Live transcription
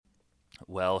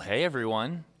Well, hey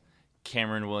everyone,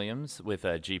 Cameron Williams with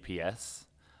GPS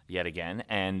yet again,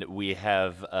 and we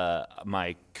have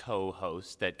my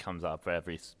co-host that comes up for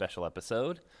every special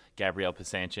episode, Gabrielle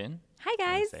Pisanchyn. Hi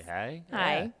guys. Say hi.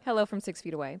 Hi. Yeah. Hello from 6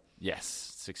 feet away. Yes,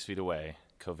 6 feet away,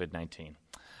 COVID-19.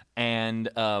 And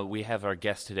we have our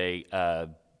guest today,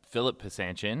 Philip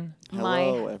Pisanchyn.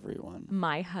 Hello, everyone.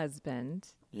 My husband.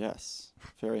 Yes,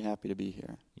 very happy to be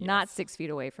here. Yes. Not 6 feet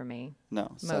away from me.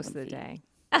 No, Most of the 7 feet. day.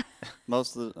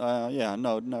 Most of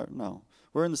the, no.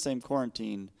 We're in the same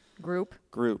quarantine Group.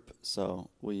 so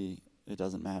it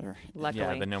doesn't matter. Luckily.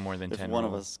 Yeah, the no more than If 10 one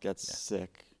of rule. us gets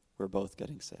sick, we're both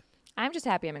getting sick. I'm just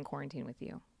happy I'm in quarantine with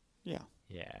you. Yeah.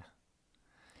 Yeah.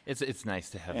 It's nice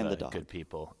to have And the dog. good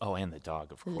people. Oh, and the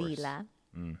dog, of course. Leela.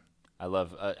 I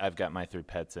love. I've got my 3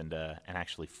 pets and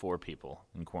actually 4 people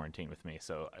in quarantine with me,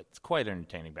 so it's quite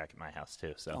entertaining back at my house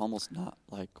too. So Almost not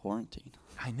like quarantine.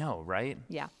 I know, right?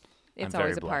 Yeah. It's I'm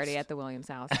always very a party blessed. at the Williams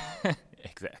house.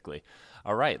 Exactly.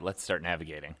 All right, let's start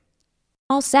navigating.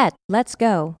 All set. Let's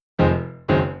go. All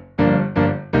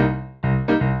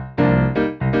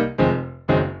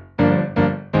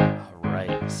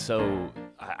right. So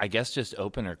I guess just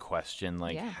opener question,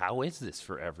 like, Yeah. how is this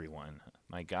for everyone?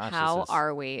 My gosh. How this is,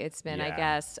 are we? It's been, I Yeah.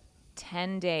 guess,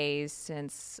 10 days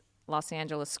since Los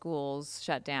Angeles schools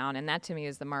shut down. And that to me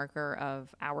is the marker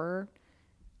of our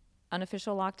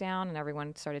unofficial lockdown, and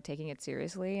everyone started taking it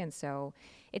seriously. And so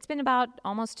it's been about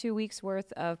almost 2 weeks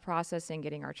worth of processing,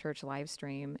 getting our church live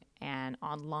stream and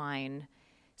online.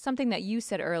 Something that you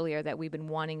said earlier that we've been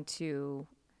wanting to,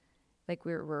 like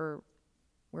we're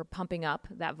pumping up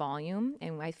that volume.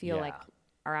 And I feel like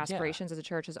our aspirations as a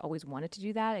church has always wanted to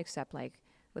do that, except like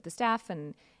with the staff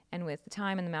and with the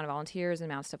time and the amount of volunteers and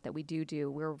the amount of stuff that we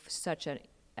do, we're such a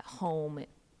home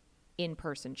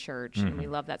in-person church, and we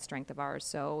love that strength of ours.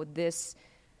 So this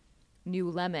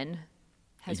new lemon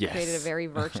has created a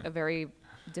very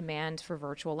demand for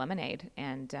virtual lemonade,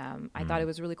 and I thought it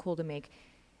was really cool to make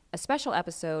a special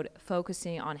episode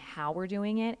focusing on how we're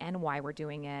doing it and why we're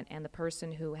doing it, and the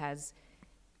person who has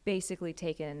basically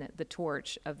taken the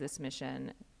torch of this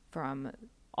mission from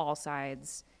all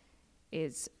sides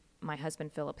is my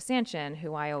husband, Philip Pisanchyn,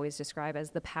 who I always describe as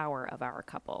the power of our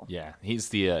couple. Yeah, he's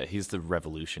the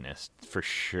revolutionist for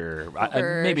sure.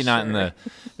 For maybe not in sure.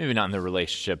 the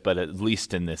relationship, but at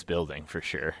least in this building for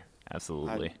sure.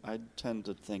 Absolutely. I tend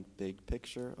to think big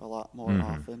picture a lot more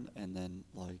often, and then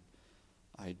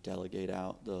I delegate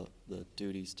out the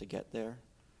duties to get there.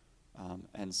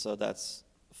 And so that's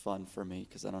fun for me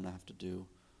because I don't have to do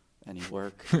any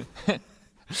work.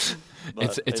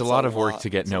 But it's a lot of work lot- to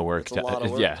get no work it's a done. lot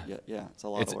of work Yeah. to get- yeah, it's a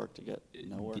lot of work to get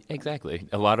no work done. Exactly.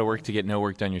 A lot of work to get no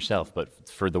work done yourself, but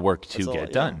for the work to That's all-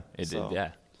 get done. so-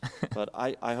 Yeah. But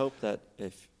I hope that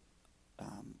if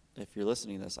you're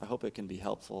listening to this, I hope it can be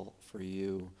helpful for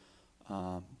you.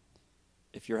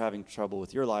 If you're having trouble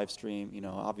with your live stream,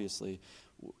 obviously,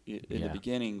 in the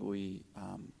beginning, we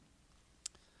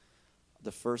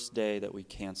the first day that we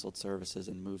canceled services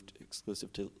and moved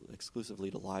exclusively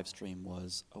to live stream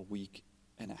was a week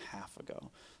and a half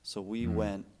ago. So we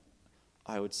went,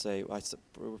 I would say,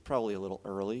 we were probably a little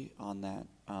early on that,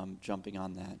 jumping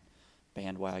on that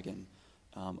bandwagon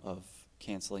of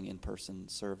canceling in-person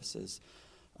services.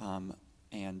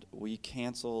 And we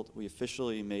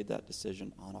officially made that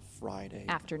decision on a Friday.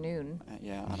 Afternoon.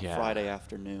 On a Friday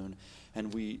afternoon.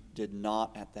 And we did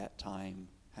not at that time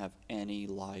have any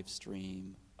live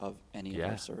stream of any of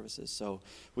our services. So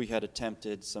we had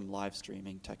attempted some live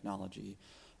streaming technology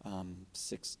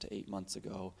 6 to 8 months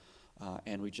ago,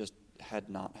 and we just had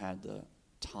not had the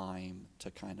time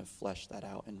to kind of flesh that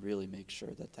out and really make sure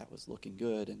that was looking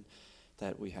good and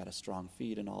that we had a strong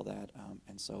feed and all that.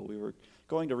 And so we were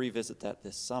going to revisit that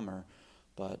this summer,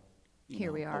 but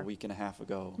Here we are. a week and a half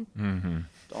ago,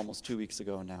 almost 2 weeks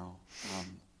ago now,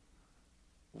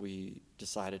 we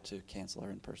decided to cancel our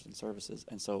in-person services.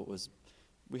 And so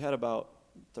we had about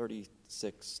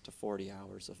 36 to 40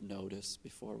 hours of notice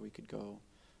before we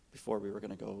were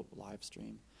going to go live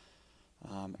stream.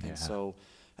 And so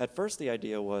at first the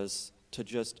idea was to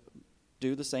just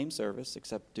do the same service,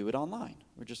 except do it online.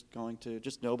 We're just going to,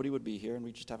 nobody would be here, and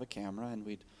we'd just have a camera, and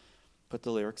we'd put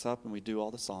the lyrics up, and we'd do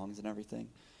all the songs and everything.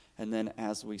 And then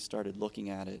as we started looking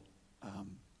at it,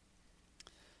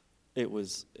 it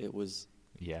was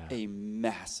a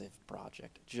massive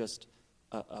project, just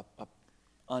a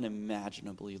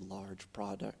unimaginably large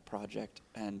project.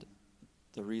 And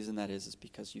the reason that is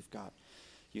because you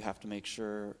have to make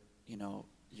sure,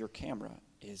 your camera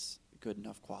is good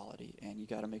enough quality, and you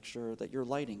got to make sure that your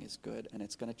lighting is good, and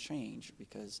it's going to change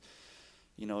because,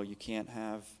 you can't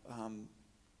have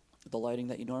the lighting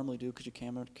that you normally do because your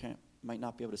might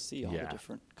not be able to see all the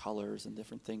different colors and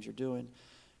different things you're doing,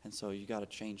 and so you got to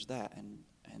change that,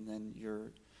 and then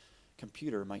your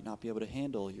computer might not be able to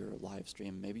handle your live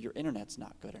stream. Maybe your internet's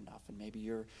not good enough, and maybe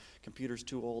your computer's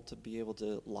too old to be able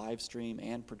to live stream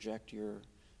and project your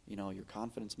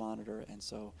confidence monitor, and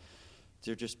so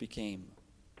there just became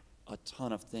a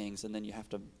ton of things, and then you have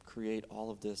to create all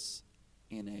of this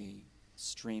in a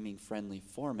streaming-friendly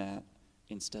format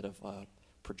instead of a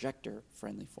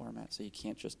projector-friendly format. So you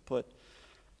can't just put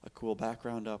a cool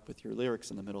background up with your lyrics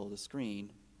in the middle of the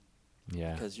screen,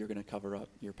 because you're going to cover up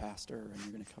your pastor and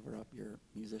you're going to cover up your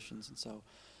musicians. And so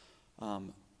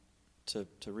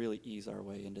to really ease our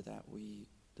way into that, we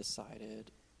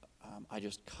decided I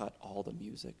just cut all the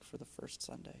music for the first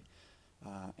Sunday.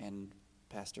 And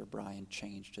Pastor Brian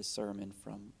changed his sermon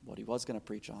from what he was going to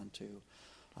preach on to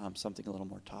something a little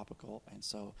more topical. And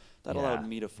so that allowed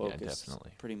me to focus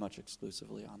pretty much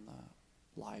exclusively on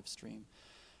the live stream.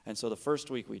 And so the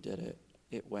first week we did it,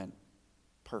 it went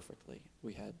perfectly.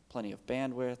 We had plenty of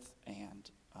bandwidth,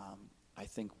 and I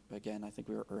think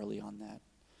we were early on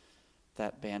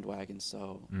that bandwagon.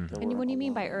 So and what do you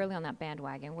mean by early on that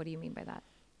bandwagon? What do you mean by that?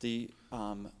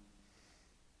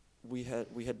 We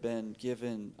had been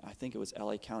given, I think it was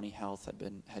LA County Health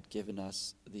had given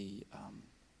us the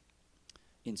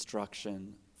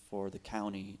instruction for the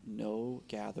county: no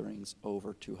gatherings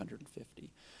over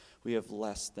 250. We have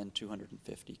less than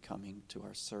 250 coming to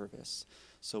our service,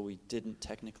 so we didn't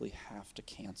technically have to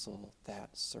cancel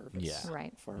that service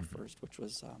for our first, which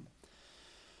was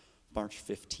March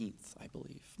 15th, I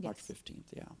believe. Yes. March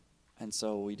 15th, yeah. And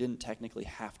so we didn't technically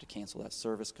have to cancel that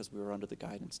service because we were under the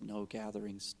guidance, no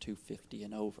gatherings 250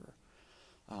 and over.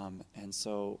 And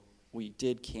so we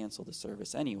did cancel the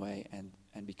service anyway, and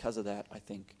because of that, I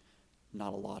think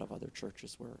not a lot of other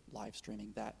churches were live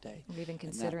streaming that day. Or even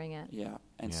considering it. Yeah,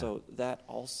 and so that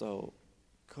also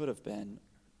could have been,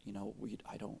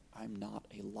 I'm not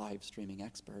a live streaming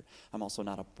expert. I'm also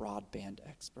not a broadband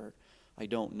expert. I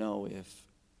don't know if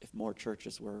more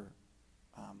churches were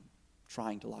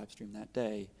trying to live stream that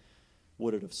day,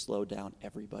 would it have slowed down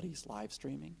everybody's live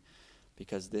streaming?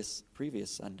 Because this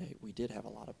previous Sunday, we did have a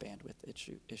lot of bandwidth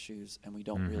issues, and we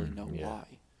don't really know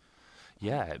why.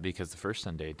 Yeah, because the first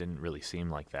Sunday it didn't really seem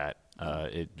like that.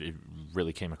 It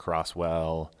really came across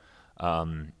well.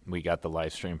 We got the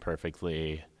live stream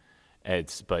perfectly.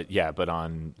 But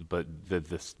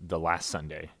the last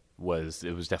Sunday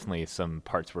was definitely some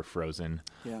parts were frozen.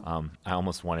 Yeah. I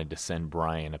almost wanted to send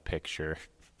Brian a picture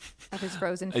of his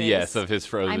frozen face. Yes, of his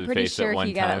frozen face. I'm pretty sure at one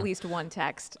he got time. at least one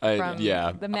text from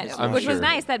which was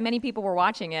nice that many people were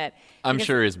watching it. I'm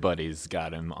sure his buddies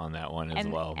got him on that one as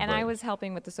well. And I was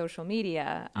helping with the social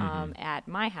media at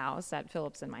my house, at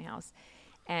Philip's in my house.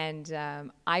 And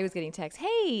I was getting texts,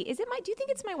 hey, do you think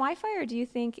it's my Wi-Fi or do you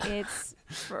think it's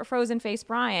frozen face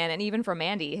Brian? And even from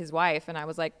Mandy, his wife. And I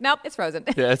was like, nope, it's frozen.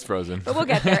 Yeah, it's frozen. But we'll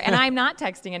get there. And I'm not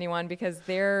texting anyone because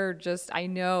I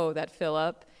know that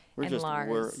Philip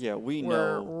Lars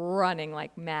were running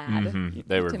like mad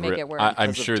They were to make it work.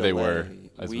 I'm sure they were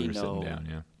as we were know sitting down.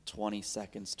 Yeah. 20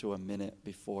 seconds to a minute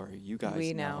before you guys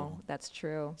We know. That's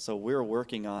true. So we're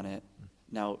working on it.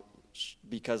 Now,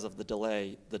 because of the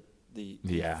delay, the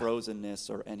frozenness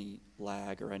or any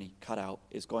lag or any cutout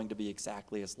is going to be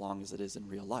exactly as long as it is in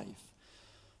real life.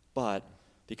 But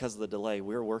because of the delay,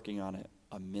 we're working on it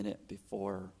a minute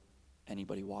before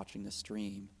anybody watching the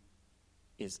stream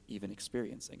is even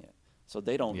experiencing it. So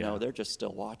they don't know. They're just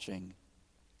still watching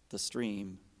the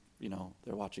stream.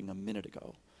 They're watching a minute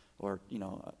ago or,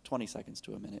 20 seconds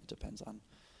to a minute. It depends on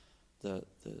the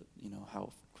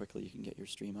how quickly you can get your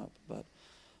stream up. But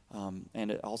and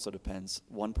it also depends.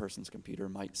 One person's computer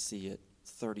might see it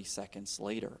 30 seconds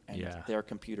later, and their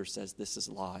computer says this is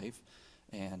live,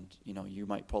 and you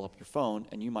might pull up your phone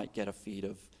and you might get a feed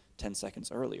of 10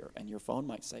 seconds earlier, and your phone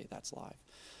might say that's live.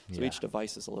 So each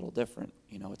device is a little different.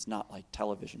 It's not like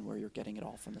television where you're getting it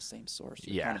all from the same source.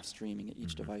 You're kind of streaming it.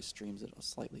 Each device streams at a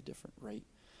slightly different rate.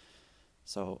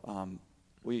 So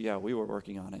we were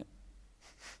working on it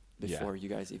before you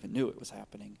guys even knew it was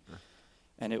happening,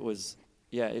 and it was.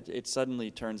 Yeah, it suddenly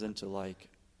turns into like,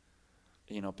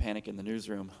 panic in the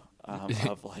newsroom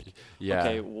of like,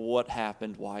 okay, what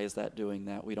happened? Why is that doing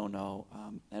that? We don't know.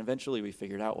 And eventually we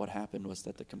figured out what happened was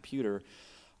that the computer,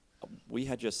 we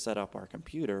had just set up our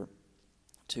computer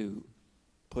to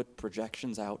put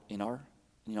projections out in our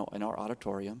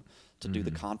auditorium to do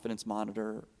the confidence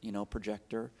monitor,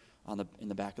 projector in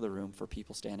the back of the room for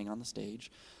people standing on the stage.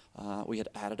 We had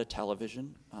added a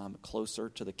television closer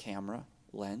to the camera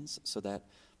lens so that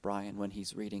Brian, when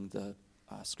he's reading the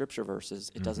scripture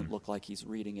verses, it doesn't look like he's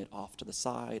reading it off to the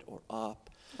side or up.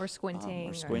 Or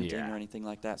squinting. Or anything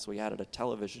like that. So we added a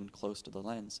television close to the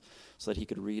lens so that he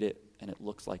could read it and it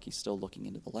looks like he's still looking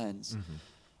into the lens.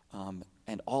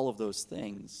 And all of those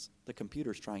things, the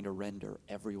computer's trying to render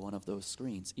every one of those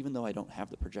screens. Even though I don't have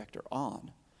the projector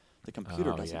on, the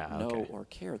computer doesn't know or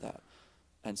care that.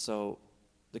 And so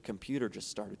the computer just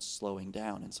started slowing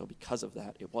down. And so because of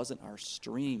that, it wasn't our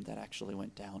stream that actually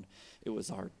went down. It was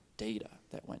our data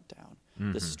that went down.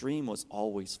 The stream was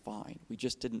always fine. We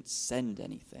just didn't send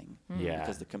anything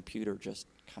because the computer just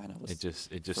kind of was It just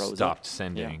frozen. stopped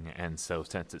sending, and so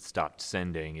since it stopped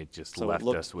sending, it just left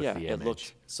us with the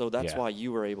image. So that's why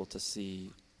you were able to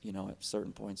see, at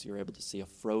certain points you were able to see a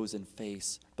frozen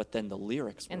face, but then the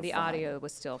lyrics were And the fine. audio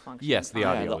was still functioning. Yes, the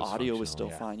audio was still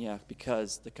functional, fine,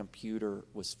 because the computer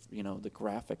was, the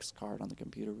graphics card on the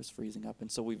computer was freezing up.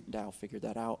 And so we've now figured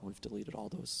that out, and we've deleted all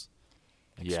those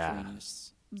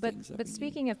extraneous things that But we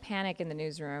speaking of panic in the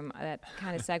newsroom, that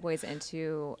kind of segues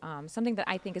into something that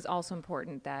I think is also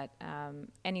important, that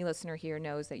any listener here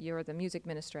knows that you're the music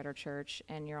minister at our church,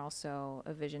 and you're also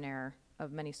a visionaire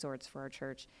of many sorts for our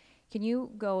church. Can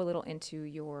you go a little into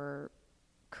your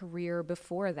career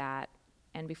before that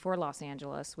and before Los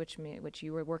Angeles, which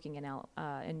you were working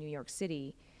in New York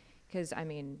City? Because,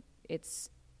 it's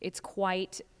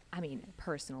quite...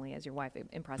 personally, as your wife,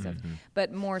 impressive.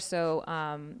 But more so,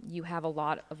 you have a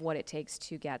lot of what it takes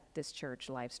to get this church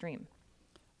live stream.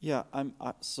 Yeah,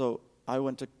 so I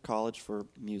went to college for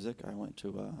music. I went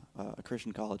to a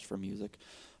Christian college for music.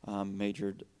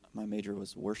 My major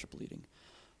was worship leading,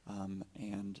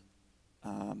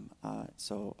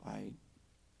 so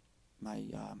my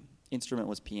instrument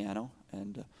was piano,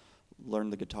 and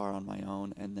learned the guitar on my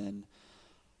own. And then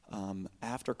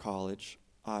after college,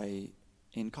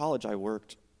 In college, I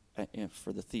worked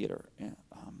for the theater. It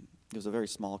was a very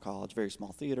small college, very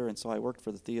small theater, and so I worked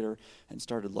for the theater and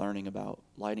started learning about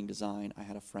lighting design. I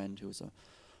had a friend who was a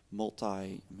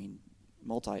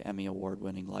multi-Emmy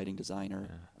award-winning lighting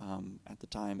designer at the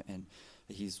time, and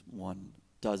he's won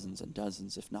dozens and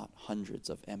dozens, if not hundreds,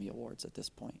 of Emmy awards at this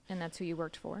point. And that's who you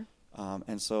worked for?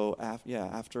 And so,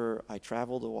 after I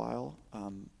traveled a while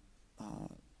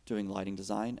doing lighting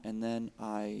design, and then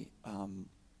I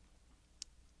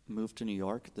moved to New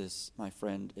York. My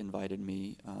friend invited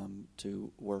me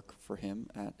to work for him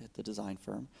at the design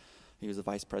firm. He was the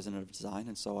vice president of design,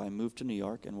 and so I moved to New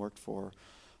York and worked for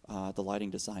the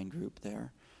lighting design group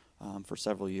there for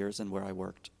several years, and where I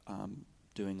worked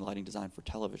doing lighting design for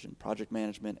television, project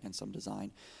management, and some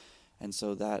design. And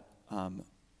so that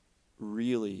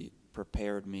really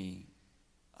prepared me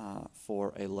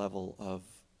for a level of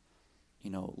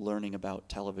learning about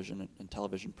television and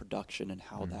television production and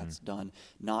how that's done,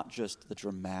 not just the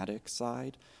dramatic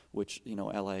side, which,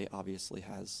 LA obviously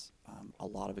has a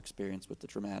lot of experience with the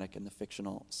dramatic and the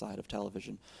fictional side of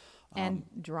television. And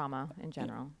drama in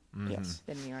general. Yes.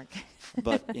 In New York.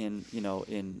 But in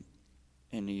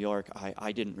New York,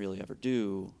 I didn't really ever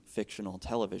do fictional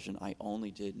television. I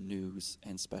only did news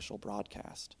and special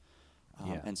broadcast.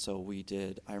 And so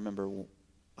I remember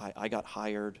I got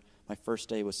hired. My first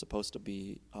day was supposed to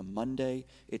be a Monday.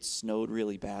 It snowed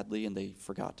really badly, and they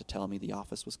forgot to tell me the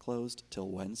office was closed till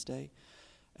Wednesday.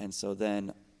 And so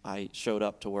then I showed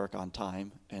up to work on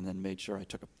time, and then made sure I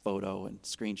took a photo and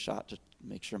screenshot to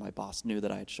make sure my boss knew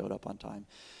that I had showed up on time.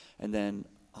 And then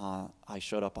I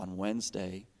showed up on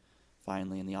Wednesday,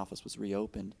 finally, and the office was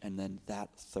reopened. And then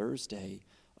that Thursday,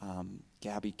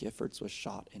 Gabby Giffords was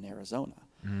shot in Arizona.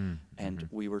 And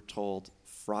we were told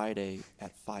Friday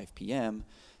at 5 p.m.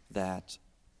 that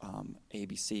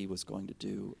ABC was going to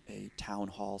do a town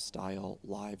hall style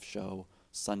live show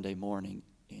Sunday morning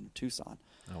in Tucson.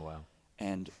 Oh, wow.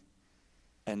 And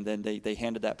then they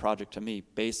handed that project to me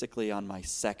basically on my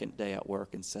second day at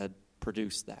work and said,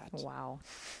 produce that. Wow.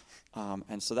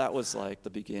 And so that was like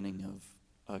the beginning of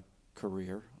a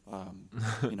career,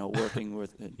 working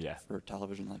with for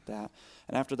television like that.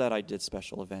 And after that, I did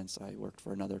special events. I worked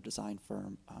for another design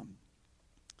firm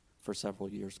for several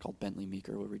years called Bentley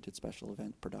Meeker, where we did special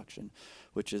event production,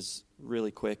 which is really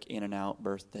quick, in and out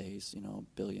birthdays,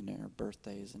 billionaire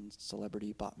birthdays and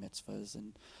celebrity bat mitzvahs.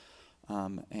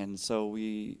 And so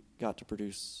we got to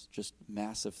produce just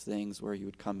massive things where you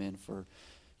would come in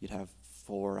you'd have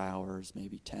 4 hours,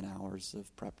 maybe 10 hours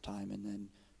of prep time, and then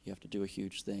you have to do a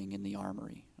huge thing in the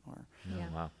armory.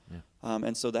 Wow. Yeah.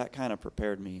 And so that kind of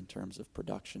prepared me in terms of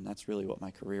production. That's really what my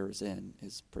career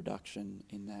is production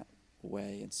in that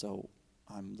way. And so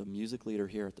I'm the music leader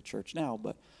here at the church now,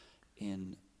 but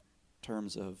in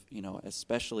terms of,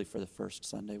 especially for the first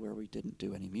Sunday where we didn't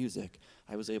do any music,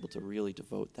 I was able to really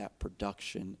devote that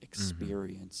production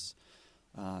experience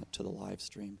to the live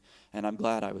stream. And I'm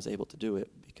glad I was able to do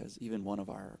it, because even one of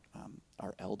our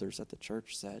elders at the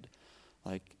church said,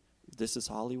 like, this is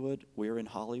Hollywood. We're in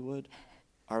Hollywood.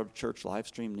 Our church live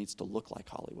stream needs to look like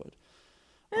Hollywood.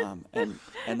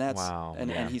 And that's wow,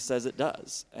 and he says it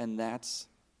does. And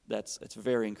it's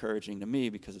very encouraging to me,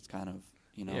 because it's kind of,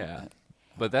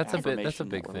 but that's a big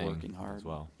we're thing working hard as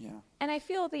well. Yeah. And I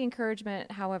feel the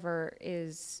encouragement, however,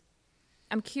 is,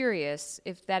 I'm curious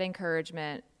if that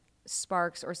encouragement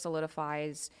sparks or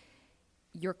solidifies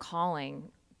your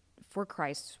calling for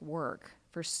Christ's work,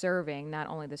 for serving not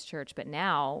only this church, but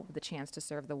now the chance to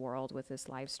serve the world with this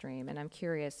live stream. And I'm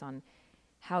curious on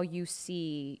how you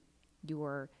see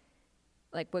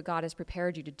what God has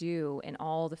prepared you to do in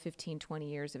all the 15, 20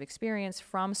 years of experience,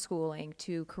 from schooling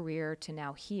to career to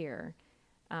now here.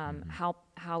 How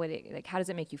does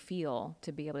it make you feel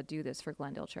to be able to do this for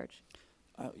Glendale Church?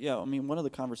 One of the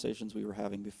conversations we were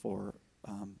having before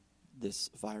this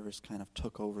virus kind of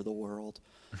took over the world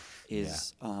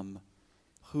is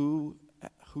who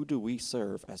do we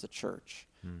serve as a church?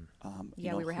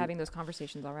 We were having those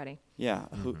conversations already. Yeah,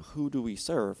 who do we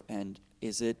serve? And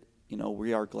is it,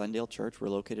 we are Glendale Church. We're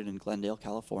located in Glendale,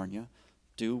 California.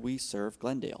 Do we serve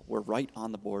Glendale? We're right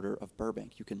on the border of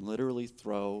Burbank. You can literally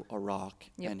throw a rock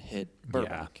and hit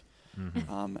Burbank.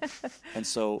 Yeah. And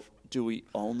so, do we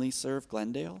only serve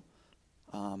Glendale?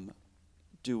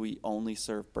 Do we only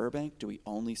serve Burbank? Do we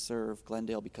only serve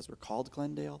Glendale because we're called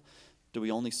Glendale? Do we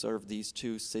only serve these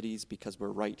two cities because we're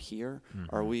right here?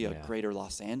 Are we a greater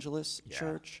Los Angeles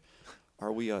church?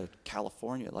 Are we a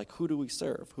California? Like, who do we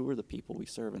serve? Who are the people we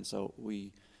serve? And so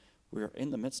we're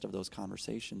in the midst of those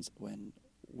conversations when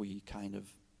we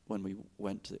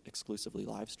went to exclusively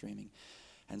live streaming.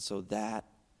 And so that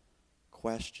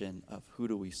question of who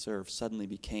do we serve suddenly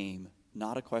became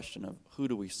not a question of who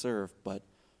do we serve, but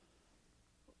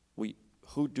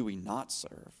who do we not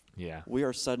serve? Yeah. We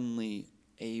are suddenly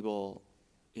able,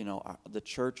 the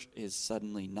church is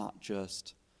suddenly not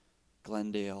just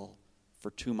Glendale for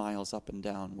 2 miles up and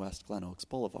down West Glen Oaks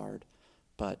Boulevard,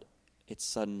 but it's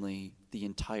suddenly the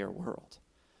entire world.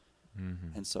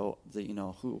 Mm-hmm. And so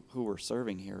who we're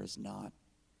serving here is not,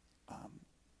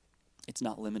 it's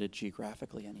not limited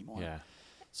geographically anymore. Yeah.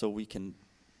 So we can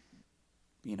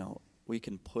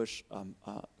push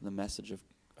the message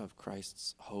of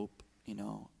Christ's hope,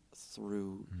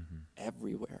 through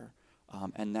everywhere.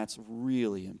 And that's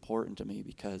really important to me,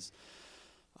 because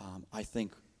I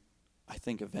think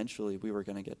eventually we were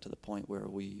going to get to the point where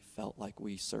we felt like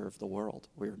we serve the world.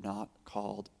 We're not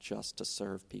called just to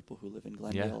serve people who live in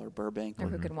Glendale or Burbank or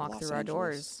who can walk through our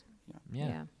doors.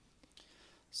 Yeah.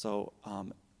 So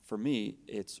for me,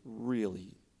 it's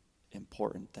really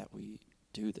important that we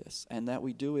do this, and that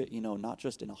we do it, not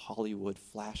just in a Hollywood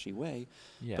flashy way,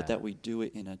 but that we do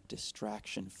it in a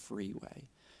distraction-free way.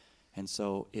 And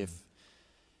so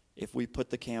if we put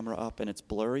the camera up and it's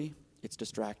blurry, it's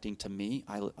distracting to me.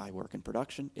 I work in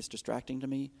production. It's distracting to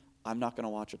me. I'm not going to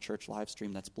watch a church live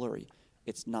stream that's blurry.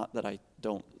 It's not that I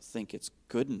don't think it's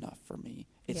good enough for me.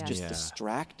 It's just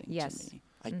distracting to me.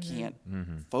 I can't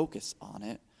focus on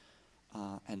it.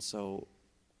 And so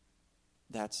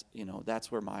that's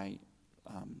where my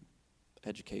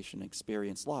education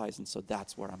experience lies. And so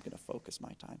that's where I'm going to focus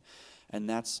my time. And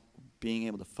that's being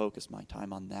able to focus my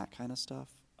time on that kind of stuff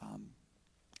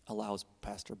allows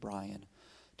Pastor Brian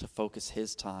to focus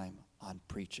his time on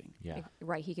preaching. Yeah.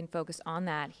 Right. He can focus on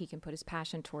that. He can put his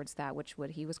passion towards that, which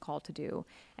what he was called to do,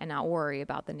 and not worry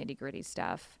about the nitty-gritty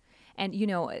stuff. And,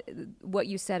 what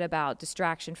you said about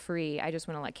distraction-free, I just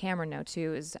want to let Cameron know,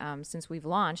 too, is since we've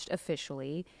launched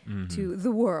officially to the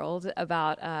world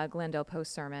about Glendale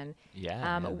Post-Sermon,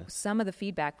 some of the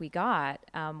feedback we got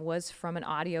was from an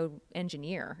audio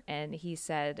engineer. And he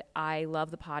said, I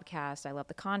love the podcast. I love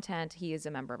the content. He is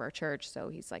a member of our church, so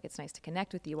he's like, it's nice to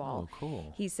connect with you all. Oh,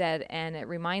 cool. He said, and it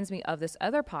reminds me of this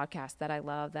other podcast that I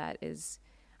love that is,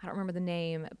 I don't remember the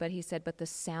name, but he said, but the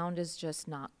sound is just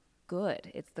not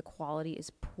good. It's the quality is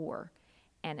poor.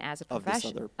 And as a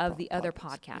professional of the other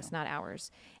podcast, not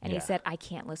ours. And he said, I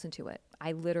can't listen to it.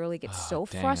 I literally get so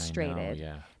frustrated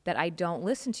that I don't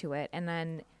listen to it.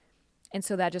 And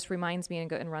so that just reminds me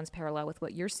and runs parallel with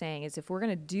what you're saying is if we're going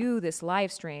to do this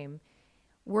live stream,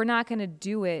 we're not going to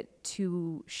do it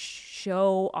to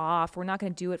show off. We're not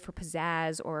going to do it for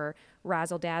pizzazz or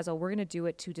razzle dazzle. We're going to do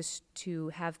it to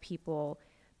have people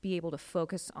be able to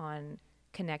focus on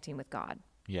connecting with God.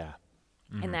 Yeah.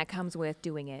 Mm-hmm. And that comes with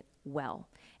doing it well.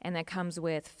 And that comes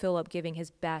with Philip giving his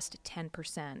best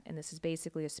 10%. And this is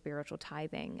basically a spiritual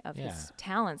tithing of his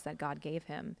talents that God gave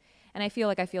him. And I feel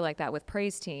like that with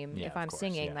praise team. If I'm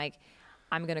singing, like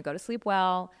I'm going to go to sleep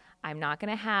well. I'm not going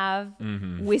to have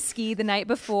whiskey the night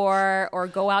before or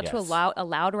go out to a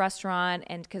loud restaurant.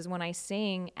 And because when I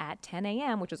sing at 10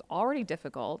 a.m., which is already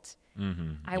difficult,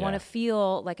 I want to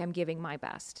feel like I'm giving my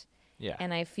best. Yeah.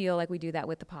 And I feel like we do that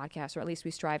with the podcast, or at least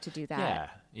we strive to do that.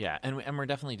 Yeah. And we're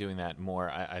definitely doing that more,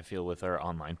 I feel, with our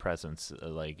online presence,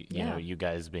 you know, you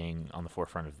guys being on the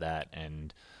forefront of that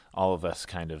and all of us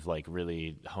kind of like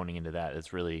really honing into that.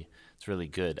 It's really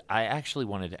good. I actually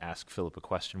wanted to ask Philip a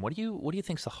question. What do you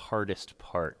think's the hardest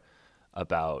part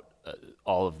about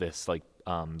all of this, like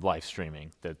live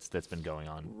streaming that's been going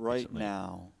on right recently?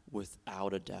 now?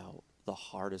 Without a doubt, the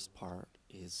hardest part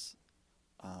is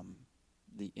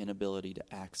the inability to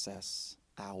access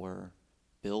our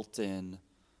built-in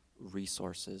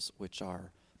resources, which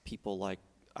are people like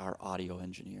our audio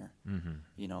engineer.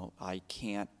 You know, I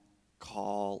can't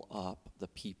call up the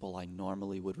people I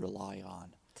normally would rely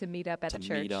on To meet up at the church.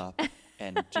 to meet up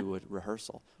and do a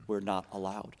rehearsal. We're not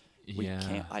allowed. We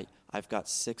can't. I've got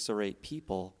 6 or 8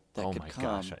 people that could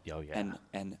come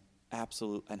and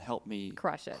help me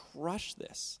Crush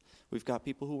this. We've got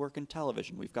people who work in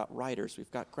television. We've got writers.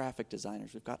 We've got graphic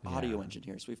designers. We've got audio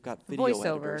engineers. We've got video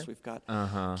editors. We've got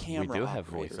camera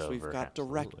operators. We've got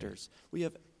directors. We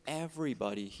have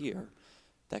everybody here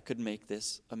that could make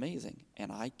this amazing, and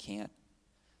I can't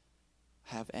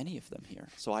have any of them here.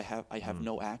 So I have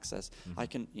no access. I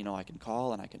can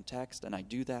call and I can text and I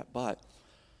do that, but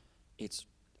it's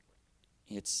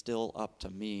still up to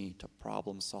me to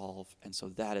problem solve. And so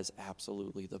that is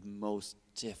absolutely the most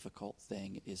difficult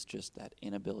thing, is just that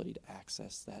inability to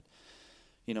access that,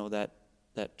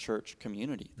 that church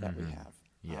community that we have.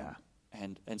 Yeah.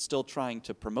 And still trying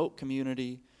to promote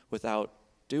community without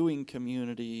doing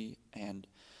community. And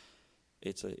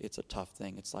it's a tough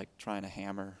thing. It's like trying to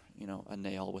hammer, a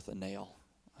nail with a nail.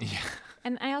 Yeah.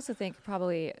 And I also think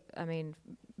probably,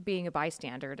 being a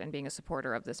bystander and being a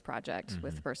supporter of this project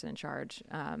with the person in charge,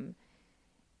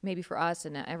 maybe for us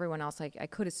and everyone else, I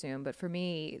could assume, but for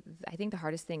me, I think the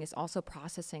hardest thing is also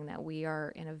processing that we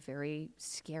are in a very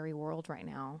scary world right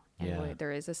now. And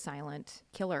there is a silent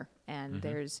killer, and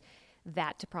there's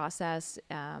that to process.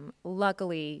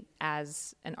 Luckily,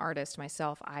 as an artist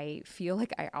myself, I feel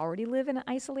like I already live in an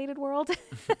isolated world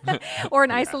or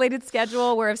an isolated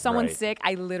schedule where if someone's sick,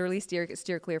 I literally steer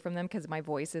clear from them because my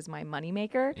voice is my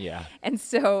moneymaker. Yeah. And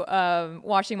so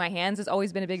washing my hands has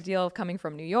always been a big deal coming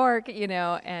from New York,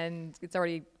 and it's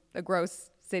already a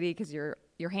gross city because your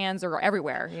hands are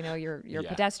everywhere, you're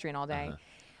pedestrian all day.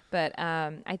 But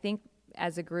I think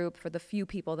as a group, for the few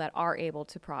people that are able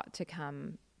to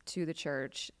come to the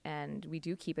church, and we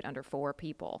do keep it under 4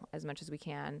 people as much as we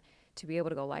can to be able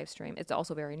to go live stream. It's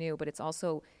also very new, but it's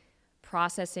also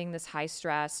processing this high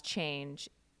stress change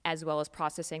as well as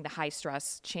processing the high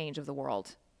stress change of the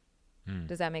world.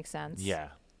 Does that make sense? Yeah.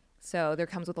 So there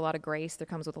comes with a lot of grace. There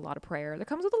comes with a lot of prayer. There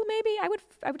comes with maybe I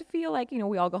would feel like,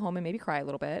 we all go home and maybe cry a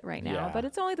little bit right now, but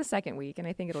it's only the second week and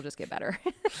I think it'll just get better.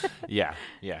 Yeah.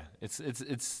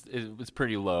 It's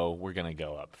pretty low. We're going to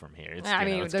go up from here.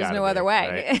 There's no other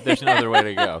way. Right? There's no other way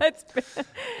to go.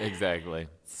 Exactly.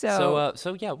 So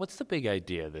what's the big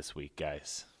idea this week,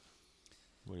 guys?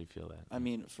 What do you feel that?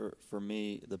 For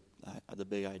me, the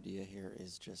big idea here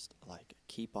is just like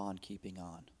keep on keeping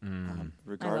on,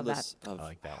 regardless of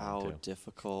how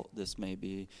difficult this may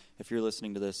be. If you're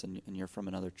listening to this and you're from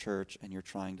another church and you're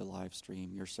trying to live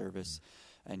stream your service,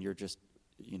 and you're just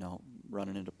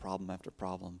running into problem after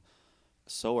problem,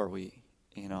 so are we,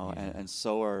 and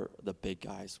so are the big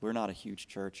guys. We're not a huge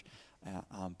church,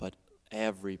 but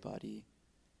everybody.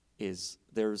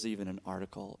 There's even an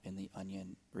article in the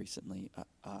Onion recently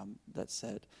that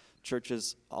said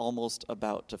churches almost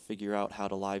about to figure out how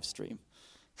to live stream,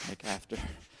 like after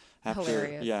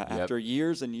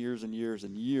years and years and years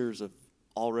and years of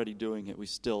already doing it, we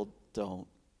still don't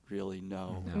really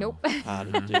know how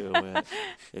to do it.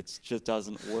 It just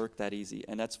doesn't work that easy,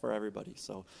 and that's for everybody.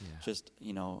 So just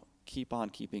keep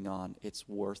on keeping on. It's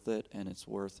worth it, and it's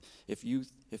worth if you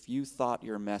thought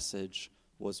your message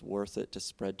was worth it to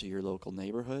spread to your local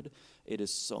neighborhood, it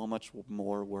is so much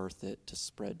more worth it to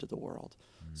spread to the world.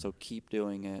 So keep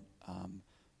doing it. And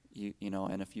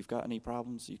if you've got any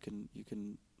problems, you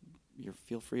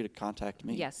feel free to contact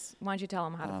me. Yes. Why don't you tell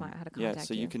them how to contact you? Yeah.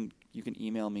 So you can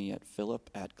email me at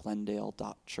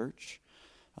philip@glendale.church,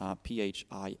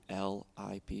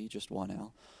 PHILIP, just one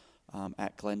L.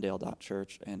 At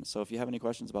glendale.church. And so if you have any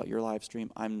questions about your live stream,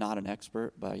 I'm not an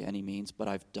expert by any means, but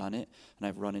I've done it, and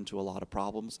I've run into a lot of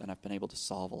problems, and I've been able to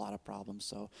solve a lot of problems.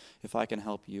 So if I can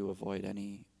help you avoid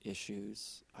any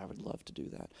issues, I would love to do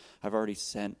that. I've already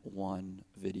sent one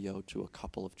video to a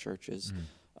couple of churches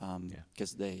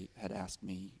because they had asked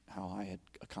me how I had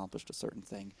accomplished a certain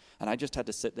thing. And I just had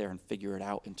to sit there and figure it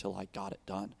out until I got it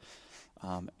done.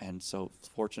 And so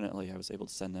fortunately, I was able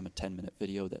to send them a 10-minute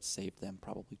video that saved them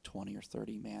probably 20 or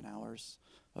 30 man-hours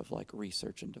of like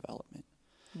research and development.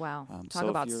 Wow. Talk so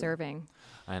about serving.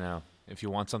 I know. If you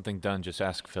want something done, just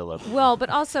ask Philip. Well, but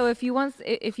also if you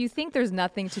think there's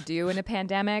nothing to do in a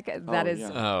pandemic, that is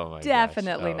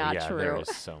definitely not true. There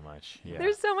is so much. Yeah.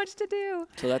 There's so much to do.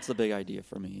 So that's the big idea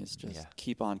for me, is just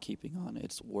keep on keeping on.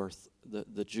 It's worth,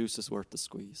 the juice is worth the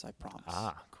squeeze, I promise.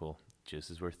 Ah, cool.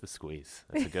 Juice is worth the squeeze.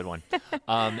 That's a good one.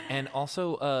 And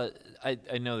also,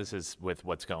 I know this is with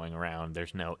what's going around.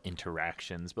 There's no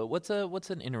interactions, but what's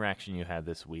an interaction you had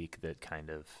this week that kind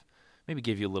of maybe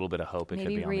gave you a little bit of hope? It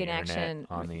maybe could be reenaction,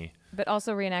 on the internet, but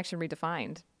also reenaction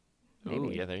redefined. Oh,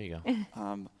 yeah, there you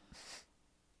go.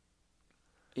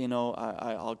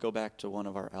 I'll go back to one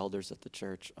of our elders at the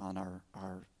church on our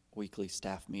weekly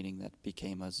staff meeting that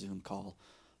became a Zoom call.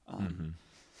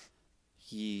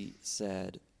 He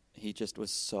said he just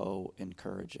was so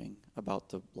encouraging about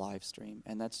the live stream,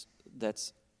 and that's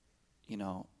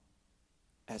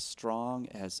as strong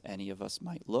as any of us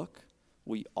might look,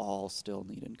 we all still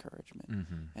need encouragement.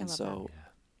 And so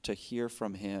to hear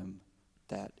from him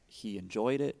that he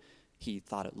enjoyed it, he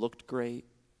thought it looked great,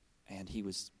 and he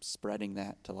was spreading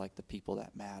that to like the people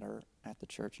that matter at the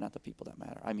church, not the people that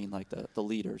matter. I mean like the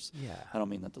leaders. Yeah. I don't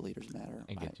mean that the leaders matter.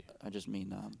 I get you. I just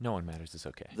mean no one matters. It's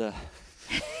okay.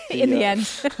 In the end,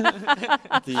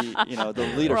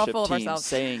 the leadership team ourselves.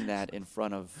 saying that in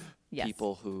front of Yes.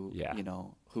 people who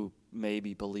who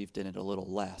maybe believed in it a little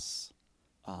less,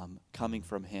 coming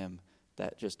from him,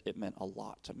 that just, it meant a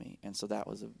lot to me, and so that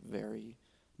was a very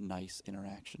nice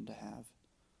interaction to have.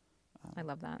 I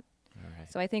love that. All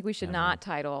right. So I think we should not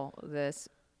title this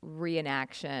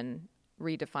Reenaction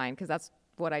Redefined, because that's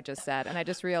what I just said, and I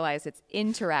just realized it's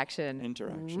Interaction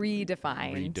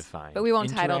Redefined. But we won't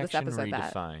title this episode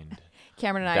redefined. that.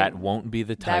 Cameron and I. That won't be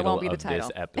the title of this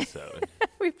episode.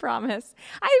 We promise.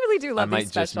 I really do love these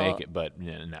special. I might just make it, but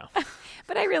no.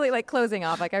 But I really like closing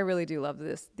off. Like, I really do love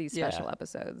these special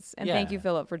episodes. And thank you,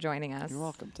 Philip, for joining us. You're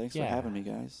welcome. Thanks for having me,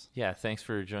 guys. Yeah, thanks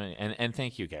for joining. And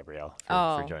thank you, Gabrielle,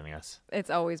 for joining us.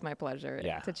 It's always my pleasure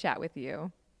to chat with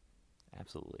you.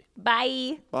 Absolutely.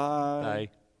 Bye. Bye. Bye.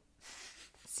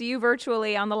 See you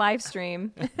virtually on the live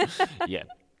stream. Yeah.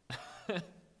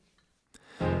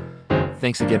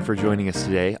 Thanks again for joining us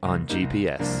today on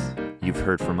GPS. You've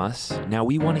heard from us. Now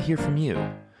we want to hear from you.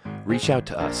 Reach out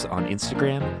to us on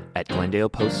Instagram at Glendale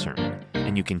Post Sermon,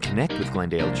 and you can connect with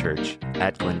Glendale Church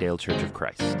at Glendale Church of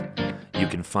Christ. You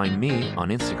can find me on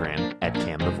Instagram at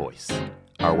Cam the Voice.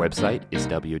 Our website is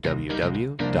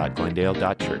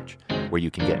www.glendale.church, where you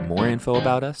can get more info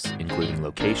about us, including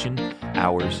location,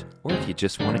 hours, or if you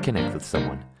just want to connect with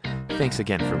someone. Thanks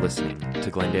again for listening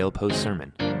to Glendale Post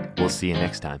Sermon. We'll see you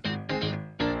next time.